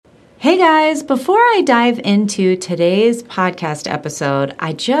Hey guys, before I dive into today's podcast episode,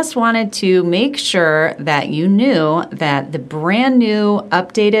 I just wanted to make sure that you knew that the brand new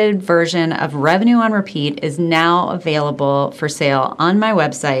updated version of Revenue on Repeat is now available for sale on my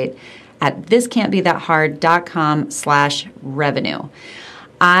website at thiscan'tbethathard.com/revenue.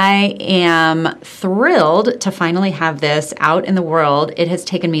 I am thrilled to finally have this out in the world. It has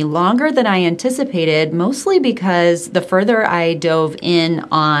taken me longer than I anticipated, mostly because the further I dove in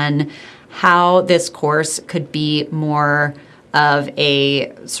on how this course could be more of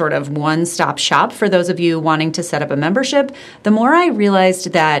a sort of one-stop shop for those of you wanting to set up a membership, the more I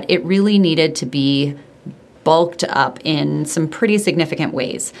realized that it really needed to be bulked up in some pretty significant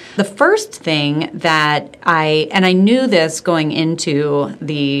ways. The first thing that I knew this going into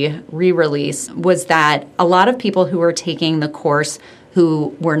the re-release, was that a lot of people who were taking the course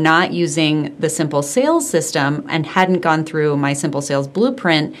who were not using the Simple Sales system and hadn't gone through my Simple Sales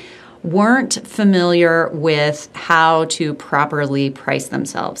Blueprint weren't familiar with how to properly price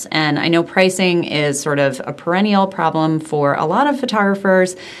themselves. And I know pricing is sort of a perennial problem for a lot of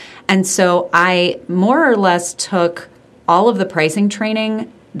photographers. And so I more or less took all of the pricing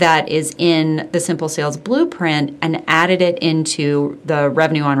training that is in the Simple Sales Blueprint and added it into the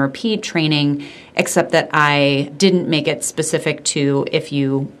Revenue on Repeat training, except that I didn't make it specific to if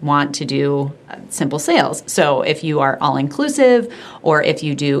you want to do simple sales. So if you are all-inclusive or if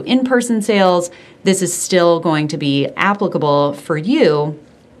you do in-person sales, this is still going to be applicable for you.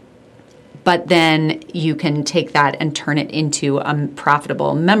 But then you can take that and turn it into a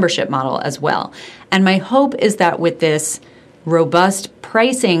profitable membership model as well. And my hope is that with this robust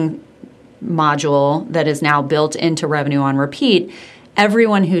pricing module that is now built into Revenue on Repeat,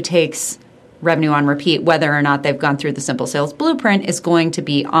 everyone who takes Revenue on Repeat, whether or not they've gone through the Simple Sales Blueprint, is going to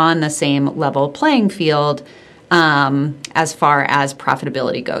be on the same level playing field as far as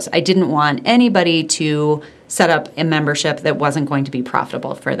profitability goes. I didn't want anybody to set up a membership that wasn't going to be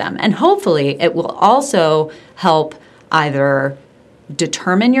profitable for them. And hopefully it will also help either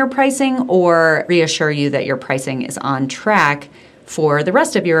determine your pricing or reassure you that your pricing is on track for the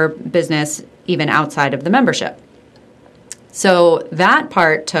rest of your business, even outside of the membership. So that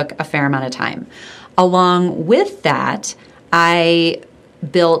part took a fair amount of time. Along with that, I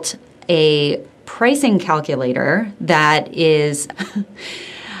built a pricing calculator that is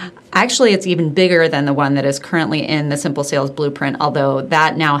actually, it's even bigger than the one that is currently in the Simple Sales Blueprint, although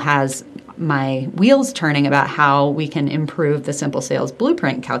that now has my wheels turning about how we can improve the Simple Sales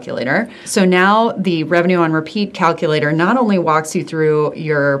Blueprint calculator. So now the Revenue on Repeat calculator not only walks you through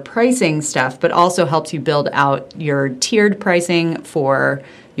your pricing stuff, but also helps you build out your tiered pricing for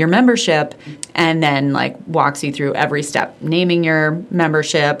your membership, and then walks you through every step, naming your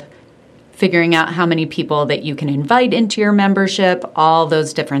membership, figuring out how many people that you can invite into your membership, all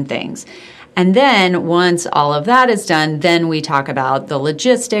those different things. And then once all of that is done, then we talk about the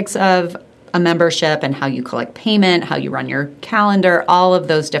logistics of a membership and how you collect payment, how you run your calendar. All of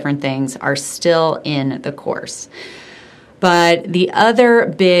those different things are still in the course. But the other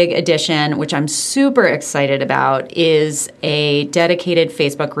big addition, which I'm super excited about, is a dedicated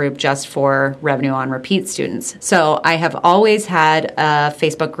Facebook group just for Revenue on Repeat students. So I have always had a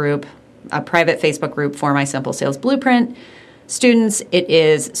Facebook group, a private Facebook group for my Simple Sales Blueprint students. It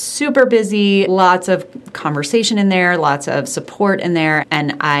is super busy, lots of conversation in there, lots of support in there.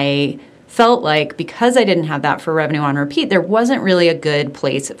 And I felt like because I didn't have that for Revenue on Repeat, there wasn't really a good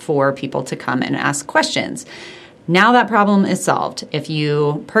place for people to come and ask questions. Now that problem is solved. If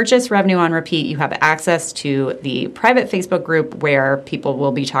you purchase Revenue on Repeat, you have access to the private Facebook group where people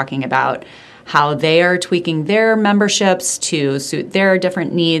will be talking about how they are tweaking their memberships to suit their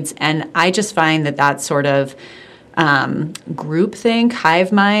different needs. And I just find that sort of groupthink,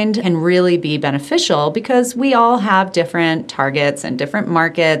 hive mind can really be beneficial because we all have different targets and different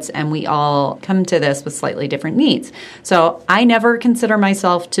markets, and we all come to this with slightly different needs. So I never consider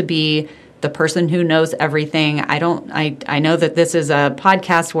myself to be the person who knows everything. I know that this is a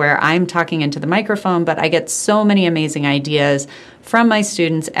podcast where I'm talking into the microphone, but I get so many amazing ideas from my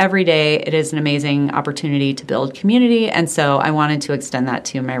students every day. It is an amazing opportunity to build community. And so I wanted to extend that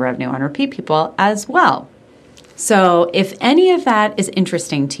to my Revenue on Repeat people as well. So if any of that is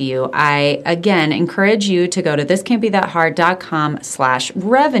interesting to you, I, again, encourage you to go to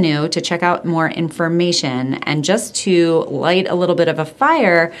thiscan'tbethathard.com/revenue to check out more information. And just to light a little bit of a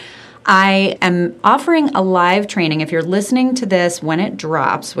fire, I am offering a live training. If you're listening to this when it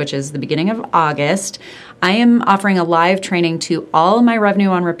drops, which is the beginning of August, I am offering a live training to all of my Revenue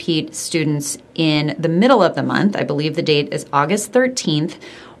on Repeat students in the middle of the month. I believe the date is August 13th,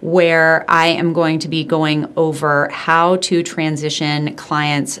 where I am going to be going over how to transition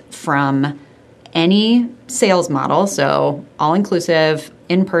clients from any sales model, so all-inclusive,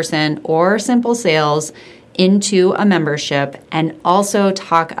 in-person, or simple sales, into a membership, and also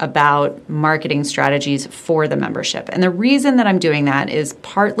talk about marketing strategies for the membership. And the reason that I'm doing that is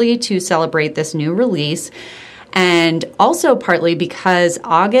partly to celebrate this new release, and also partly because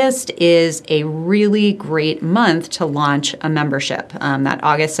August is a really great month to launch a membership, that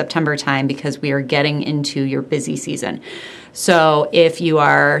August-September time, because we are getting into your busy season. So if you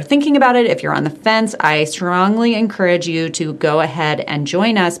are thinking about it, if you're on the fence, I strongly encourage you to go ahead and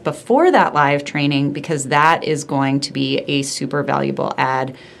join us before that live training, because that is going to be a super valuable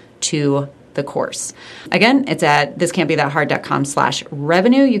add to the course. Again, it's at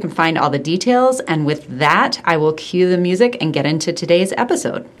thiscan'tbethathard.com/revenue. You can find all the details. And with that, I will cue the music and get into today's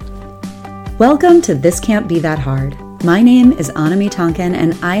episode. Welcome to This Can't Be That Hard. My name is Anami Tonkin,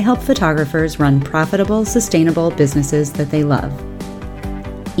 and I help photographers run profitable, sustainable businesses that they love.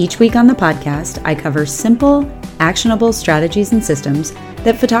 Each week on the podcast, I cover simple, actionable strategies and systems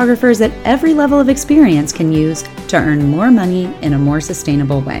that photographers at every level of experience can use to earn more money in a more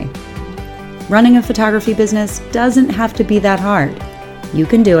sustainable way. Running a photography business doesn't have to be that hard. You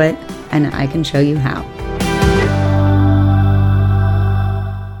can do it, and I can show you how.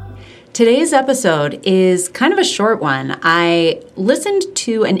 Today's episode is kind of a short one. I listened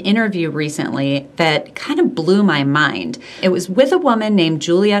to an interview recently that kind of blew my mind. It was with a woman named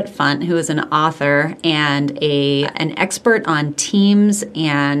Juliet Funt, who is an author and an expert on teams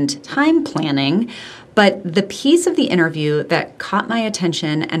and time planning. But the piece of the interview that caught my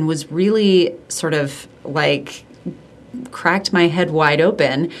attention and was really sort of like cracked my head wide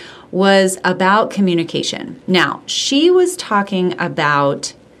open was about communication. Now, she was talking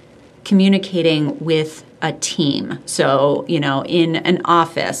about communicating with a team. So, in an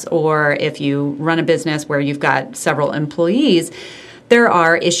office, or if you run a business where you've got several employees, there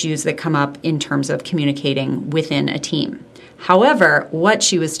are issues that come up in terms of communicating within a team. However, what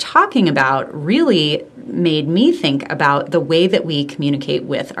she was talking about really made me think about the way that we communicate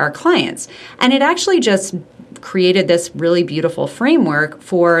with our clients. And it actually just created this really beautiful framework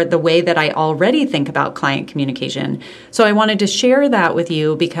for the way that I already think about client communication. So I wanted to share that with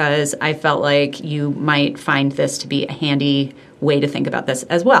you because I felt like you might find this to be a handy way to think about this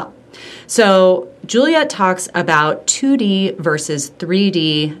as well. So Juliet talks about 2D versus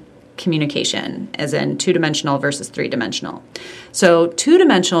 3D communication, as in two-dimensional versus three-dimensional. So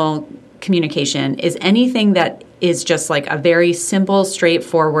two-dimensional communication is anything that is just like a very simple,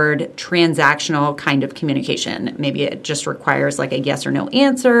 straightforward, transactional kind of communication. Maybe it just requires like a yes or no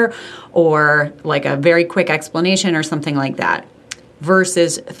answer, or like a very quick explanation or something like that.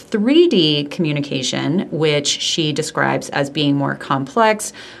 Versus 3D communication, which she describes as being more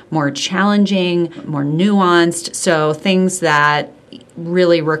complex, more challenging, more nuanced. So things that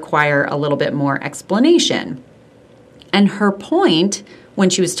really require a little bit more explanation. And her point when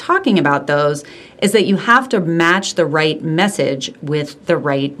she was talking about those is that you have to match the right message with the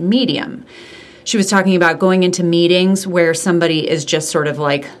right medium. She was talking about going into meetings where somebody is just sort of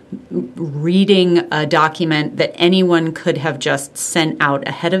like reading a document that anyone could have just sent out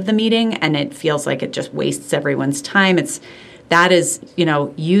ahead of the meeting, and it feels like it just wastes everyone's time. That is,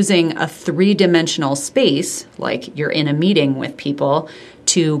 using a three-dimensional space, like you're in a meeting with people,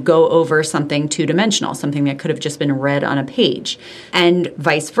 to go over something two-dimensional, something that could have just been read on a page. And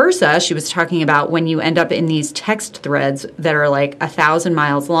vice versa, she was talking about when you end up in these text threads that are like 1,000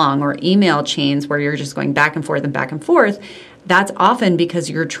 miles long, or email chains where you're just going back and forth and back and forth. That's often because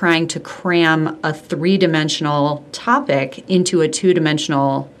you're trying to cram a three-dimensional topic into a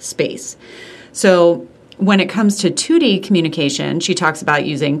two-dimensional space. So when it comes to 2D communication, she talks about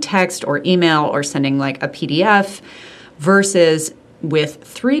using text or email or sending like a PDF, versus with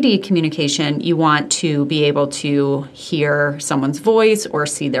 3D communication, you want to be able to hear someone's voice or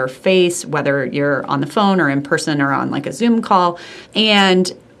see their face, whether you're on the phone or in person or on like a Zoom call.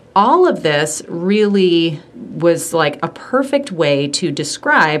 And all of this really was like a perfect way to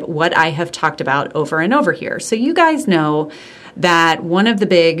describe what I have talked about over and over here. So you guys know that one of the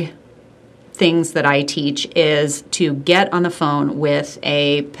big things that I teach is to get on the phone with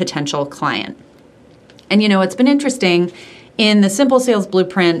a potential client. And it's been interesting. In the Simple Sales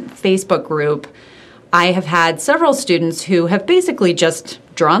Blueprint Facebook group, I have had several students who have basically just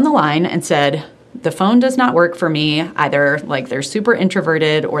drawn the line and said, the phone does not work for me. Either like they're super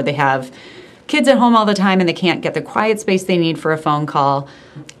introverted, or they have kids at home all the time and they can't get the quiet space they need for a phone call.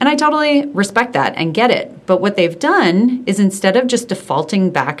 And I totally respect that and get it. But what they've done is, instead of just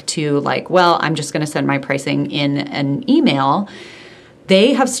defaulting back to like, well, I'm just going to send my pricing in an email,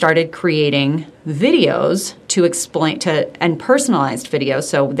 they have started creating videos to explain and personalized videos.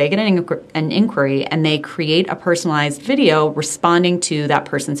 So they get an inquiry and they create a personalized video responding to that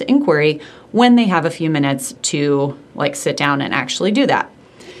person's inquiry when they have a few minutes to sit down and actually do that.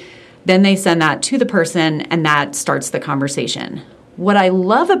 Then they send that to the person and that starts the conversation. What I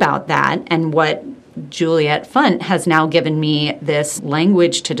love about that, and what Juliet Funt has now given me this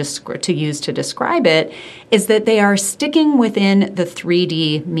language to use to describe it, is that they are sticking within the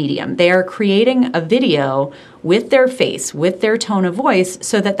 3D medium. They are creating a video with their face, with their tone of voice,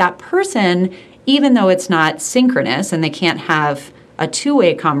 so that that person, even though it's not synchronous and they can't have a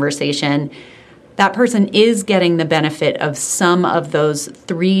two-way conversation, that person is getting the benefit of some of those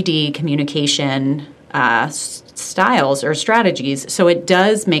 3D communication styles or strategies. So it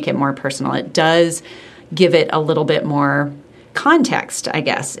does make it more personal. It does give it a little bit more context, I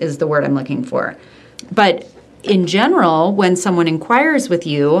guess, is the word I'm looking for. But in general, when someone inquires with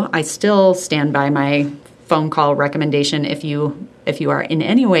you, I still stand by my phone call recommendation if you are in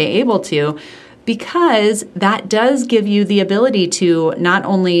any way able to, because that does give you the ability to not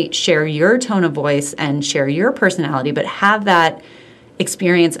only share your tone of voice and share your personality, but have that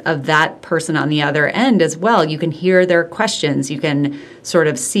experience of that person on the other end as well. You can hear their questions. You can sort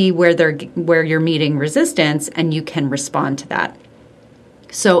of see where you're meeting resistance, and you can respond to that.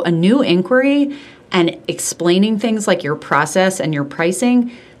 So a new inquiry and explaining things like your process and your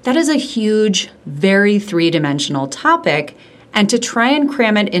pricing, that is a huge, very three-dimensional topic. And to try and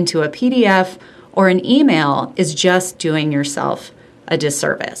cram it into a PDF or an email is just doing yourself a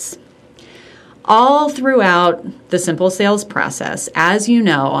disservice. All throughout the Simple Sales process, as you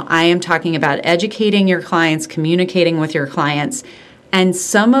know, I am talking about educating your clients, communicating with your clients, and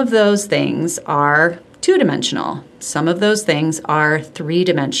some of those things are two-dimensional. Some of those things are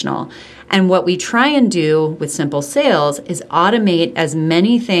three-dimensional. And what we try and do with Simple Sales is automate as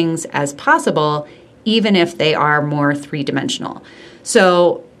many things as possible, even if they are more three-dimensional.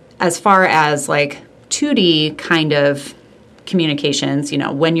 So as far as 2D kind of communications,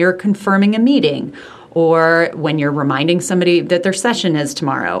 when you're confirming a meeting, or when you're reminding somebody that their session is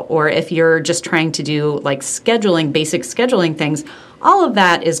tomorrow, or if you're just trying to do basic scheduling things, all of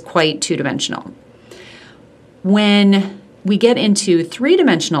that is quite two-dimensional. When we get into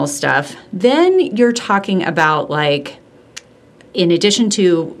three-dimensional stuff, then you're talking about in addition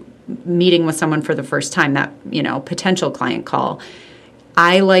to meeting with someone for the first time, that, potential client call,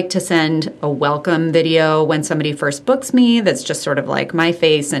 I like to send a welcome video when somebody first books me that's just sort of my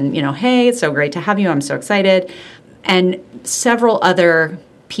face and, hey, it's so great to have you. I'm so excited. And several other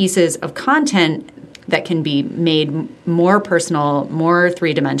pieces of content that can be made more personal, more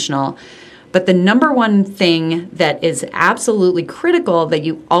three-dimensional. But the number one thing that is absolutely critical that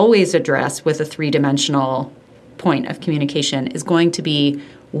you always address with a three-dimensional point of communication is going to be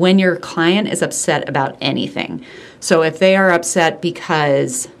when your client is upset about anything. So if they are upset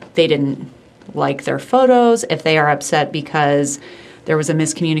because they didn't like their photos, if they are upset because there was a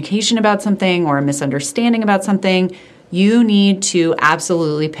miscommunication about something or a misunderstanding about something, you need to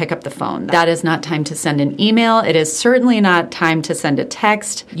absolutely pick up the phone. That is not time to send an email. It is certainly not time to send a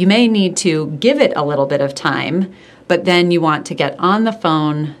text. You may need to give it a little bit of time, but then you want to get on the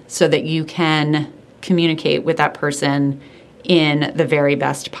phone so that you can communicate with that person in the very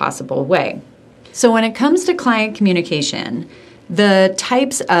best possible way. So when it comes to client communication, the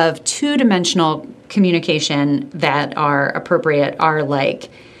types of two-dimensional communication that are appropriate are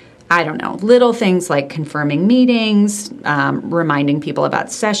little things like confirming meetings, reminding people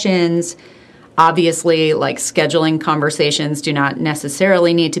about sessions. Obviously, scheduling conversations do not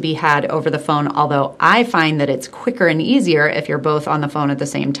necessarily need to be had over the phone, although I find that it's quicker and easier if you're both on the phone at the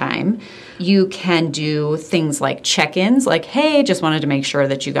same time. You can do things like check-ins, hey, just wanted to make sure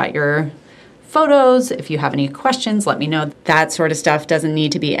that you got your photos. If you have any questions, let me know. That sort of stuff doesn't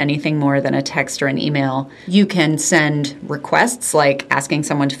need to be anything more than a text or an email. You can send requests like asking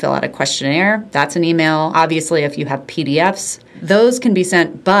someone to fill out a questionnaire. That's an email. Obviously, if you have PDFs, those can be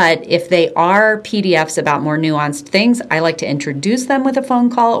sent. But if they are PDFs about more nuanced things, I like to introduce them with a phone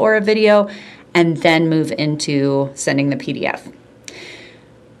call or a video and then move into sending the PDF.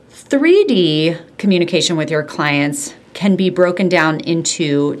 3D communication with your clients can be broken down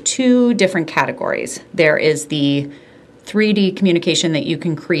into two different categories. There is the 3D communication that you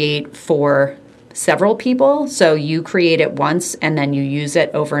can create for several people. So you create it once and then you use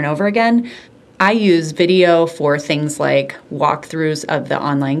it over and over again. I use video for things like walkthroughs of the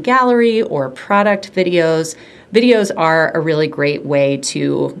online gallery or product videos. Videos are a really great way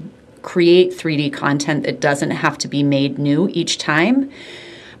to create 3D content that doesn't have to be made new each time.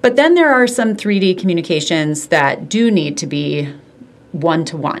 But then there are some 3D communications that do need to be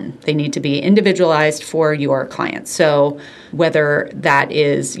one-to-one. They need to be individualized for your clients. So whether that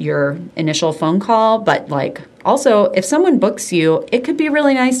is your initial phone call, but like also if someone books you, it could be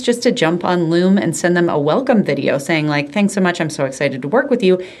really nice just to jump on Loom and send them a welcome video saying like, thanks so much, I'm so excited to work with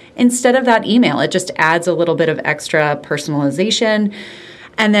you, instead of that email. It just adds a little bit of extra personalization.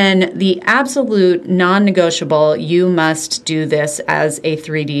 And then the absolute non-negotiable, you must do this as a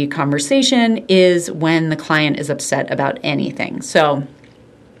 3D conversation, is when the client is upset about anything. So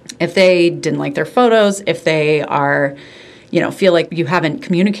if they didn't like their photos, if they are, feel like you haven't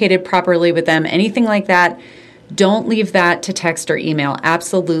communicated properly with them, anything like that, don't leave that to text or email.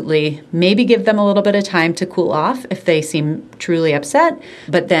 Absolutely. Maybe give them a little bit of time to cool off if they seem truly upset,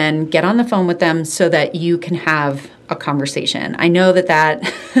 but then get on the phone with them so that you can have a conversation. I know that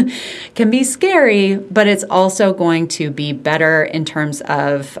can be scary, but it's also going to be better in terms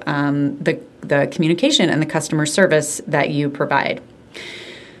of the communication and the customer service that you provide.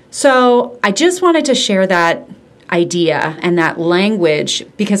 So I just wanted to share that idea and that language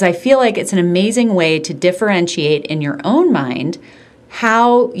because I feel like it's an amazing way to differentiate in your own mind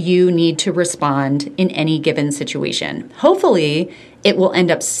how you need to respond in any given situation. Hopefully, it will end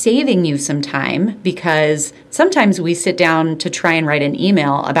up saving you some time because sometimes we sit down to try and write an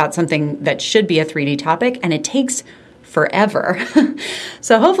email about something that should be a 3D topic and it takes forever.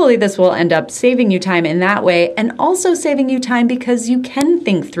 So hopefully this will end up saving you time in that way and also saving you time because you can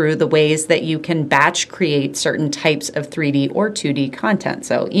think through the ways that you can batch create certain types of 3D or 2D content.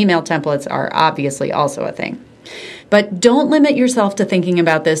 So email templates are obviously also a thing. But don't limit yourself to thinking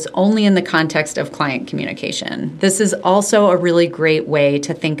about this only in the context of client communication. This is also a really great way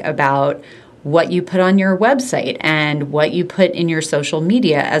to think about what you put on your website and what you put in your social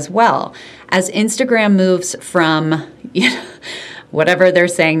media as well. As Instagram moves from, whatever they're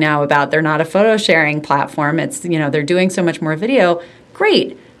saying now about they're not a photo sharing platform, it's, they're doing so much more video,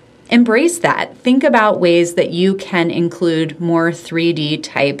 great. Embrace that. Think about ways that you can include more 3D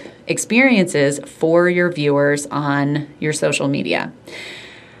type experiences for your viewers on your social media.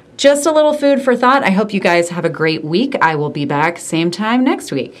 Just a little food for thought. I hope you guys have a great week. I will be back same time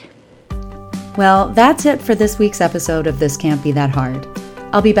next week. Well, that's it for this week's episode of This Can't Be That Hard.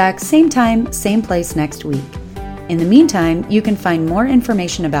 I'll be back same time, same place next week. In the meantime, you can find more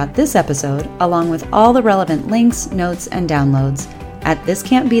information about this episode along with all the relevant links, notes, and downloads at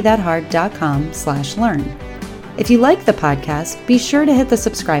thiscan'tbethathard.com/learn. If you like the podcast, be sure to hit the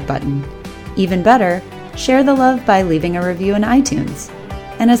subscribe button. Even better, share the love by leaving a review in iTunes.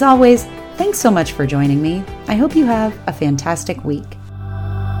 And as always, thanks so much for joining me. I hope you have a fantastic week.